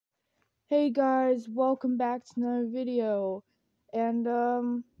Hey guys, welcome back to another video. And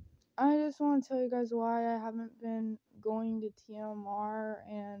I just want to tell you guys why I haven't been going to TMR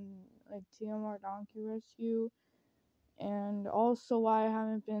and like TMR Donkey Rescue, and also why I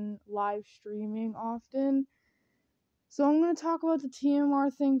haven't been live streaming often. So I'm gonna talk about the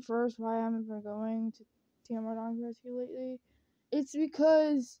TMR thing first, why I haven't been going to TMR Donkey Rescue lately. It's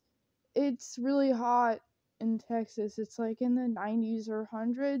because it's really hot in Texas. It's like in the 90s or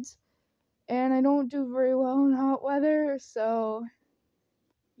 100s. And I don't do very well in hot weather, so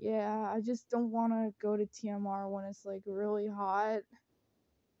yeah, I just don't want to go to TMR when it's like really hot.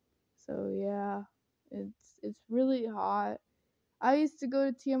 So yeah, it's really hot. I used to go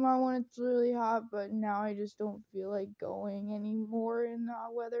to TMR when it's really hot, but now I just don't feel like going anymore in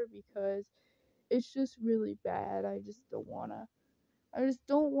hot weather because it's just really bad. I just don't wanna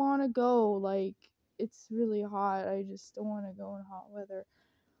go. Like, it's really hot. I just don't wanna go in hot weather.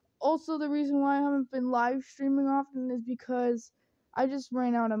 Also, the reason why I haven't been live streaming often is because I just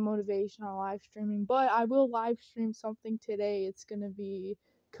ran out of motivation on live streaming. But I will live stream something today. It's gonna be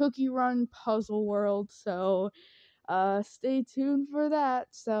Cookie Run Puzzle World, so stay tuned for that.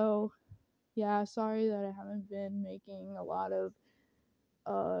 So yeah, sorry that I haven't been making a lot of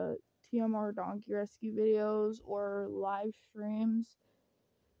uh TMR Donkey Rescue videos or live streams.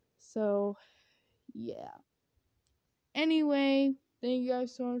 So yeah. Anyway, thank you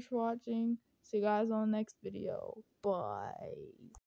guys so much for watching. See you guys on the next video. Bye.